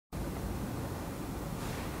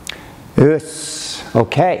Yes.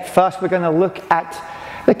 Okay, first we're going to look at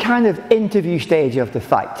the kind of interview stage of the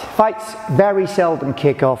fight. Fights very seldom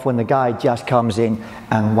kick off when the guy just comes in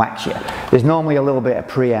and whacks you. There's normally a little bit of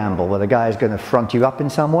preamble where the guy is going to front you up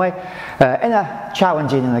in some way in a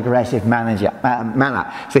challenging and aggressive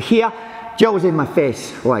manner. So here, Joe's in my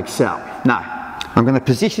face like so. Now, I'm going to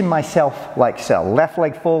position myself like so. Left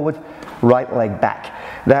leg forward, right leg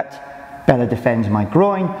back. That better defends my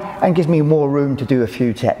groin and gives me more room to do a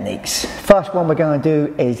few techniques. First one we're going to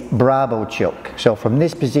do is Bravo choke. So from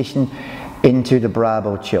this position into the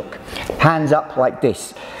Bravo choke. Hands up like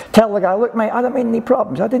this. Tell the guy, look mate, I don't mean any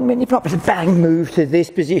problems. I didn't mean any problems. Bang, move to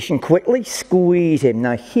this position quickly. Squeeze him.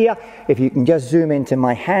 Now here, if you can just zoom into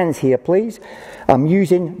my hands here please. I'm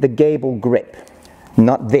using the gable grip.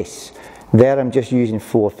 Not this. There I'm just using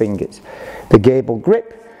 4 fingers. The gable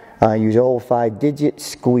grip. I use all 5 digits,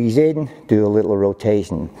 squeeze in, do a little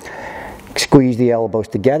rotation. Squeeze the elbows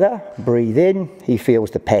together, breathe in, he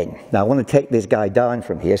feels the pain. Now I want to take this guy down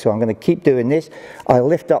from here, so I'm going to keep doing this. I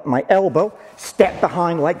lift up my elbow, step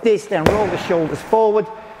behind like this, then roll the shoulders forward,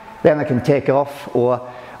 then I can take off, or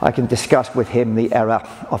I can discuss with him the error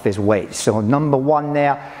of his weight. So number 1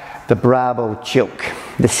 there, the Bravo choke.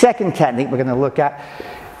 The second technique we're going to look at,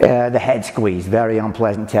 the head squeeze, very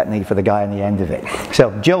unpleasant technique for the guy on the end of it. So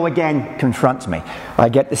Joe again confronts me. I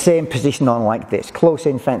get the same position on like this, close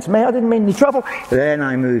in fence. Mate, I didn't mean any trouble. Then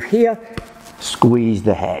I move here, squeeze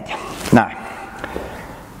the head. Now,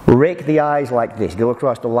 rake the eyes like this. Go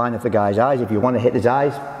across the line of the guy's eyes. If you want to hit his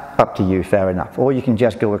eyes, up to you, fair enough. Or you can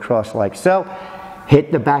just go across like so,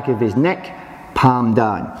 hit the back of his neck, palm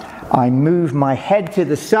down. I move my head to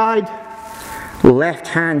the side, left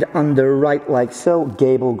hand under right like so,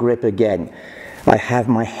 gable grip again. I have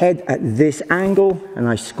my head at this angle and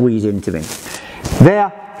I squeeze into him.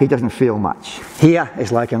 There, he doesn't feel much. Here,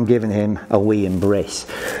 it's like I'm giving him a wee embrace.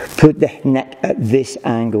 Put the neck at this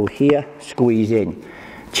angle here, squeeze in.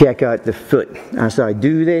 Check out the foot. As I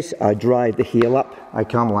do this, I drive the heel up. I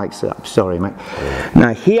come like so. Sorry, mate.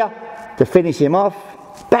 Now here, to finish him off,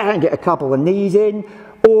 bang, get a couple of knees in,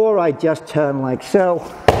 or I just turn like so,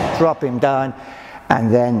 drop him down,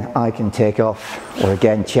 and then I can take off, or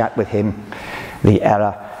again chat with him the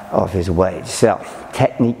error of his weight. So,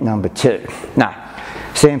 technique number 2. Now,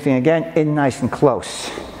 same thing again, in nice and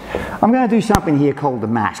close. I'm going to do something here called the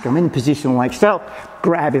mask. I'm in position like so,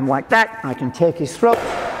 grab him like that, I can take his throat,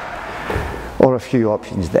 or a few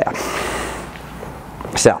options there.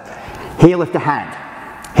 So, heel of the hand,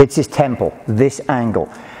 hits his temple, this angle.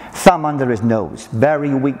 Thumb under his nose,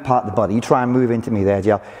 very weak part of the body. You try and move into me there,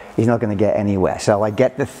 Joe, he's not going to get anywhere. So I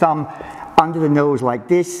get the thumb under the nose like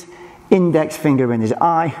this, index finger in his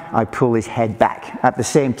eye, I pull his head back. At the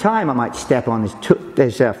same time, I might step on his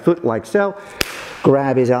foot like so,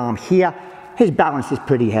 grab his arm here. His balance is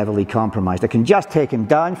pretty heavily compromised. I can just take him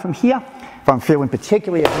down from here. If I'm feeling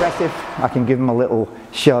particularly aggressive, I can give him a little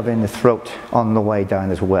shove in the throat on the way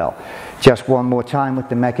down as well. Just one more time with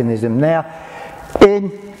the mechanism there.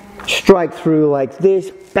 In. Strike through like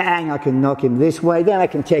this, bang, I can knock him this way, then I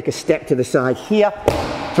can take a step to the side here,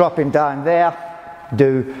 drop him down there,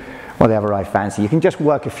 do whatever I fancy. You can just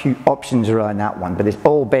work a few options around that one, but it's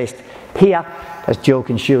all based here, as Joe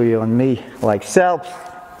can show you on me, like so.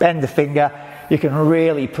 Bend the finger, you can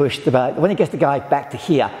really push the back. When it gets the guy back to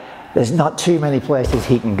here, there's not too many places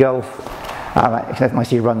he can go,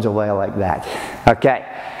 unless he runs away like that. Okay,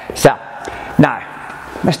 so, now,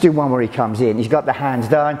 let's do one where he comes in. He's got the hands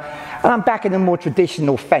down, and I'm back in a more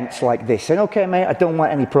traditional fence like this. And okay, mate, I don't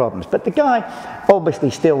want any problems. But the guy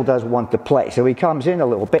obviously still does want to play. So he comes in a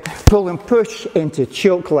little bit, pull and push into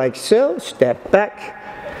choke like so, step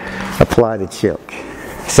back, apply the choke.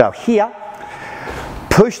 So here,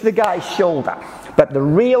 push the guy's shoulder. But the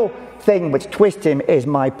real thing which twists him is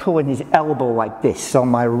my pulling his elbow like this. So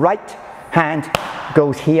my right hand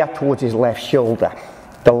goes here towards his left shoulder.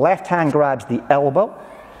 The left hand grabs the elbow,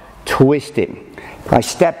 twist him. I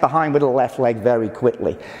step behind with the left leg very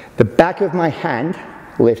quickly. The back of my hand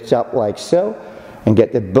lifts up like so, and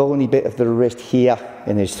get the bony bit of the wrist here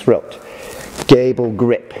in his throat. Gable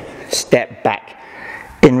grip, step back.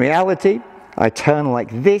 In reality, I turn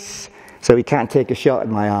like this, so he can't take a shot at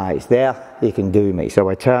my eyes. There, he can do me. So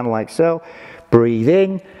I turn like so, breathe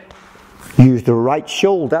in, use the right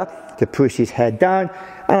shoulder to push his head down,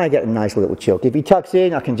 and I get a nice little choke. If he tucks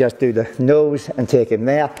in, I can just do the nose and take him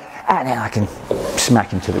there, and then I can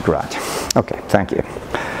smack him to the ground. Okay, thank you.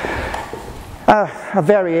 A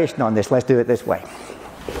variation on this, let's do it this way.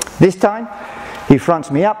 This time, he fronts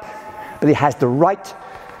me up, but he has the right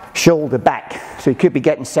shoulder back. So he could be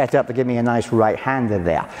getting set up to give me a nice right-hander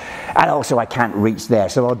there. And also I can't reach there,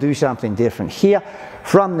 so I'll do something different here.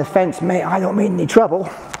 From the fence, mate, I don't mean any trouble.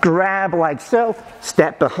 Grab like so,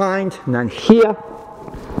 step behind, and then here.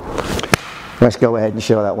 Let's go ahead and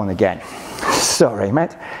show that one again. Sorry,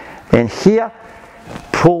 mate. And here,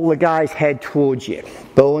 pull the guy's head towards you.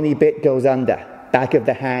 Bony bit goes under. Back of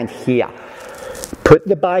the hand here. Put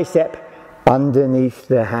the bicep underneath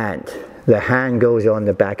the hand. The hand goes on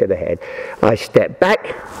the back of the head. I step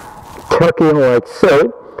back, tuck in like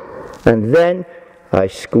so, and then I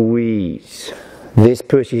squeeze. This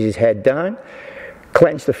pushes his head down.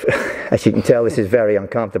 Clench the, as you can tell, this is very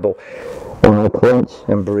uncomfortable. And I clench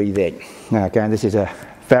and breathe in. Now again, this is a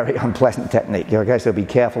very unpleasant technique, okay, so be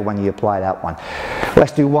careful when you apply that one.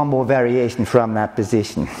 Let's do one more variation from that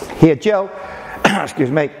position. Here Joe,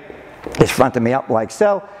 excuse me, is fronting me up like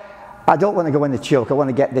so. I don't want to go in the choke, I want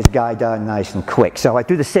to get this guy down nice and quick. So I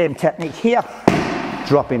do the same technique here,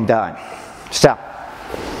 drop him down. So,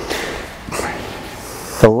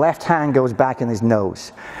 the left hand goes back in his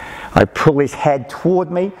nose. I pull his head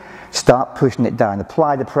toward me, start pushing it down,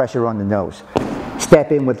 apply the pressure on the nose.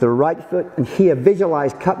 Step in with the right foot, and here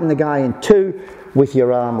visualize cutting the guy in two with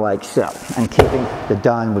your arm like so, and keeping the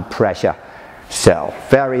downward pressure. So,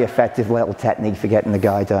 very effective little technique for getting the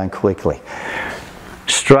guy down quickly.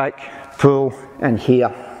 Strike, pull, and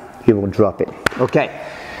here you will drop it. Okay,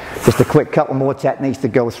 just a quick couple more techniques to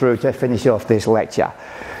go through to finish off this lecture.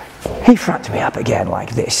 He fronts me up again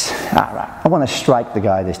like this. Alright, I want to strike the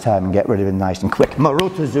guy this time and get rid of him nice and quick.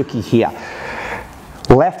 Marutozuki here.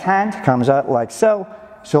 Left hand comes out like so,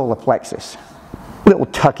 solar plexus. Little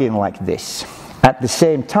tuck in like this. At the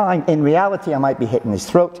same time, in reality, I might be hitting his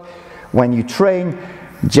throat. When you train,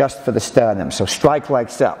 just for the sternum. So strike like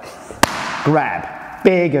so. Grab.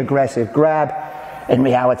 Big aggressive grab. In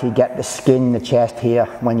reality, get the skin, the chest here.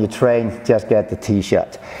 When you train, just get the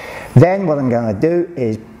t-shirt. Then what I'm going to do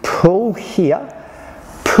is pull here,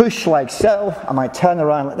 push like so. I might turn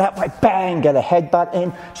around like that, like bang, get a headbutt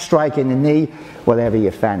in, strike in the knee, whatever you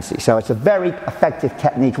fancy. So it's a very effective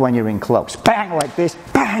technique when you're in close. Bang like this,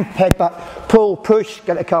 bang, headbutt, pull, push,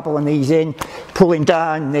 get a couple of knees in, pulling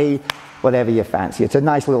down, knee, whatever you fancy. It's a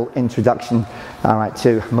nice little introduction, all right,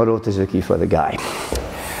 to Marutozuki for the guy.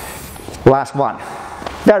 Last one,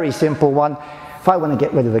 very simple one. If I want to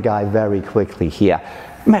get rid of the guy very quickly here,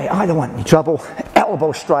 mate, I don't want any trouble.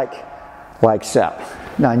 Elbow strike like so.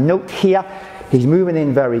 Now note here, he's moving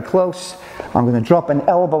in very close. I'm going to drop an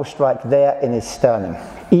elbow strike there in his sternum.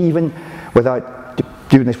 Even without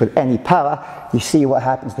doing this with any power, you see what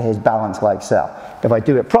happens to his balance like so. If I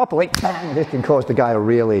do it properly, bang, this can cause the guy a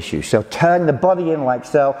real issue. So turn the body in like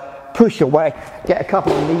so, push away, get a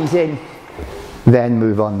couple of knees in, then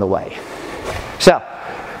move on the way. So,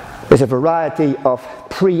 there's a variety of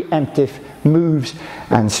preemptive moves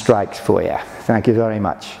and strikes for you. Thank you very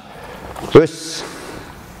much. Peace.